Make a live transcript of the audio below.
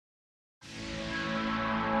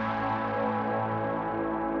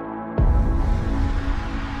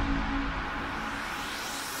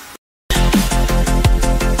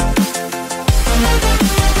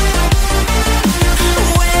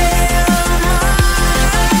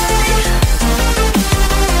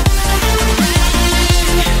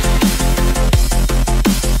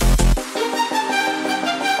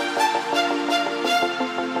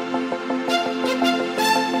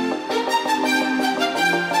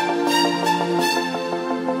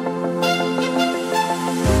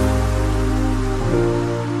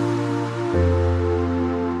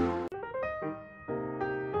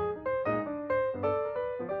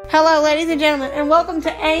ladies and gentlemen, and welcome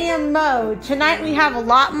to AM Mode. Tonight we have a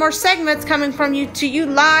lot more segments coming from you to you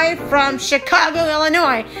live from Chicago,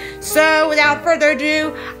 Illinois. So without further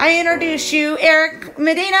ado, I introduce you Eric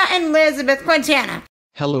Medina and Elizabeth Quintana.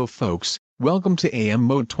 Hello folks, welcome to AM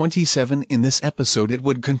Mode 27. In this episode it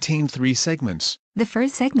would contain 3 segments. The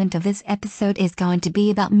first segment of this episode is going to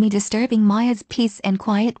be about me disturbing Maya's peace and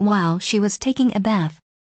quiet while she was taking a bath.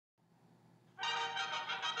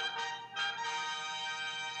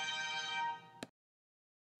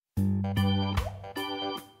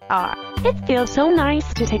 It feels so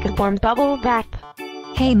nice to take a warm bubble bath.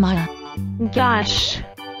 Hey Maya. Gosh,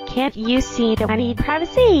 can't you see that I need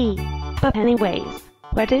privacy? But anyways,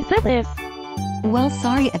 where does it live? Well,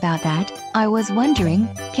 sorry about that. I was wondering,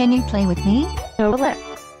 can you play with me? No, Liz,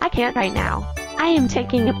 I can't right now. I am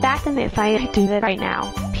taking a bath, and if I do that right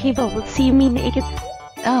now, people will see me naked.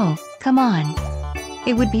 Oh, come on.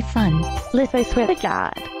 It would be fun. Liz, I swear to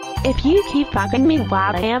God, if you keep fucking me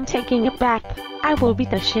while I am taking a bath, I will beat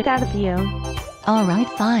the shit out of you. Alright,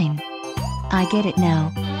 fine. I get it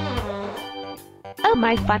now. Oh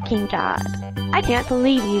my fucking God. I can't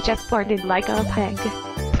believe you just farted like a pig.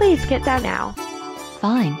 Please get down now.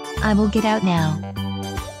 Fine, I will get out now.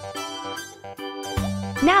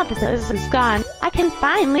 Now that this is gone, I can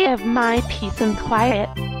finally have my peace and quiet.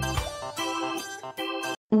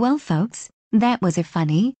 Well folks, that was a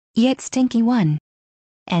funny, yet stinky one.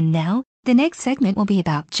 And now, the next segment will be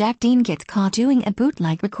about Jack Dean gets caught doing a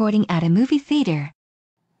bootleg recording at a movie theater.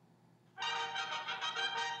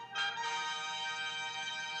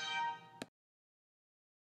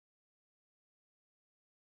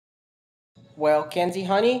 Well, Kenzie,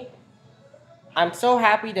 honey, I'm so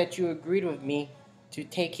happy that you agreed with me to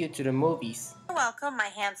take you to the movies. You're welcome, my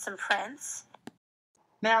handsome prince.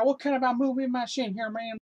 Now, what kind of a movie am I seeing here,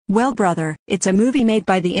 man? Well, brother, it's a movie made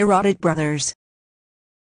by the Erotic Brothers.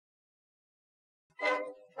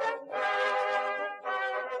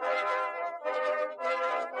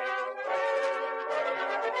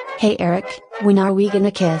 Hey Eric, when are we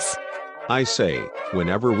gonna kiss? I say,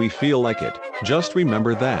 whenever we feel like it, just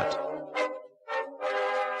remember that.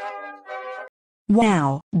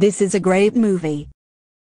 Wow, this is a great movie.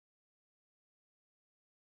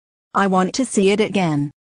 I want to see it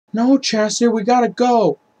again. No, Chastity, we gotta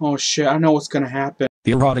go. Oh shit, I know what's gonna happen.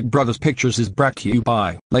 The Erotic Brothers Pictures is brought to you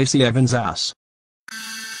by Lacey Evans' ass.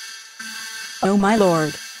 Oh my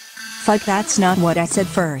lord. Fuck, that's not what I said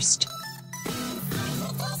first.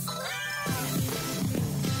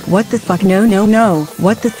 What the fuck? No.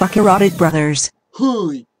 What the fuck, Erotic Brothers?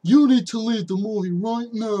 Hi, you need to leave the movie right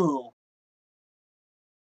now.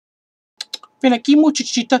 Ven aquí,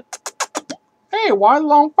 muchachita. Hey, why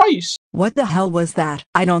long face? What the hell was that?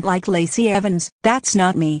 I don't like Lacey Evans. That's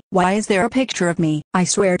not me. Why is there a picture of me? I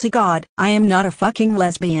swear to God, I am not a fucking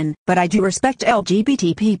lesbian, but I do respect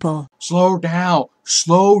LGBT people. Slow down.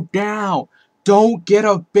 Don't get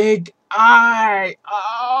a big eye.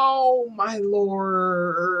 Oh, my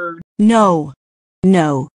lord. No.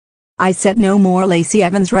 I said no more Lacey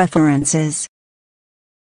Evans references.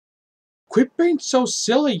 Quit being so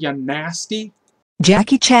silly, you nasty.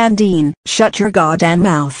 Jackie Chan Dean, shut your goddamn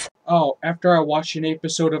mouth. Oh, after I watched an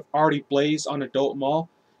episode of Artie Blaze on Adult Mall,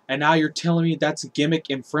 and now you're telling me that's a gimmick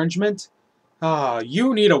infringement?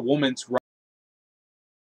 You need a woman's right.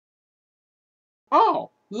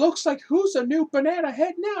 Oh, looks like who's a new banana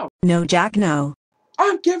head now? No, Jack, no.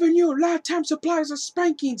 I'm giving you lifetime supplies of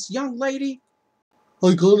spankings, young lady.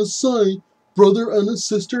 I gotta say, brother and his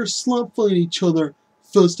sister slap fight each other,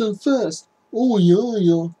 fist and fist. Oh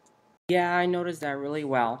yeah. Yeah, I noticed that really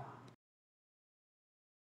well.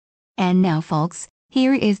 And now folks,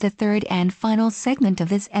 here is the third and final segment of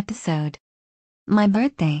this episode. My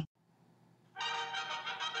birthday.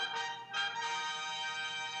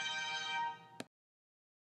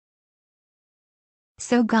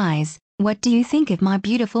 So guys, what do you think of my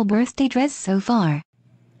beautiful birthday dress so far?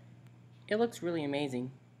 It looks really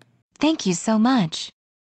amazing. Thank you so much.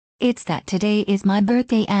 It's that today is my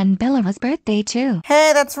birthday and Bella's birthday too.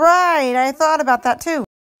 Hey, that's right. I thought about that too.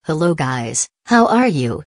 Hello guys, how are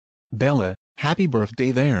you? Bella, happy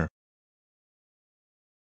birthday there.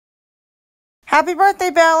 Happy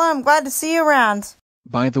birthday, Bella. I'm glad to see you around.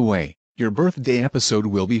 By the way, your birthday episode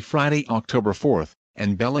will be Friday, October 4th,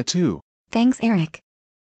 and Bella too. Thanks, Eric.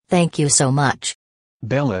 Thank you so much.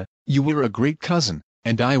 Bella, you were a great cousin,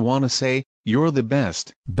 and I wanna say, you're the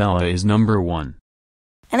best. Bella is number 1.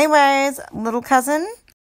 Anyways, little cousin.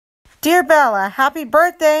 Dear Bella, happy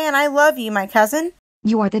birthday and I love you, my cousin.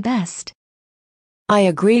 You are the best. I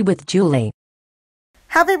agree with Julie.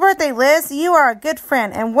 Happy birthday, Liz. You are a good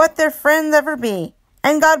friend and what their friends ever be.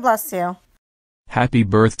 And God bless you. Happy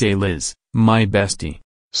birthday, Liz, my bestie.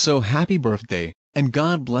 So happy birthday, and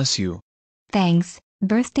God bless you. Thanks.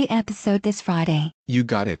 Birthday episode this Friday. You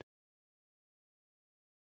got it.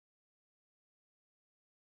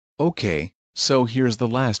 Okay, so here's the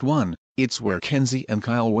last one. It's where Kenzie and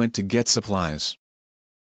Kyle went to get supplies.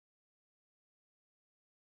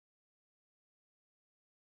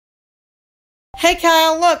 Hey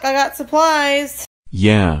Kyle, look, I got supplies.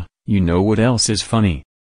 Yeah, you know what else is funny?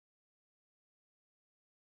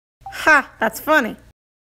 Ha, that's funny.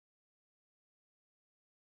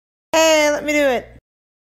 Hey, let me do it.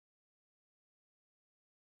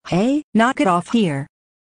 Hey, knock it off here.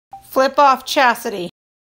 Flip off Chastity.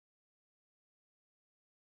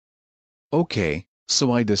 Okay,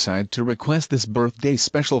 so I decide to request this birthday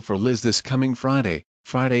special for Liz this coming Friday.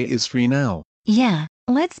 Friday is free now. Yeah,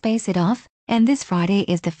 let's base it off, and this Friday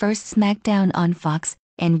is the first SmackDown on Fox,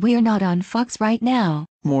 and we're not on Fox right now.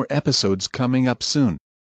 More episodes coming up soon.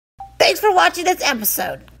 Thanks for watching this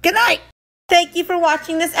episode. Good night. Thank you for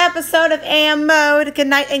watching this episode of AM Mode. Good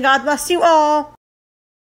night and God bless you all.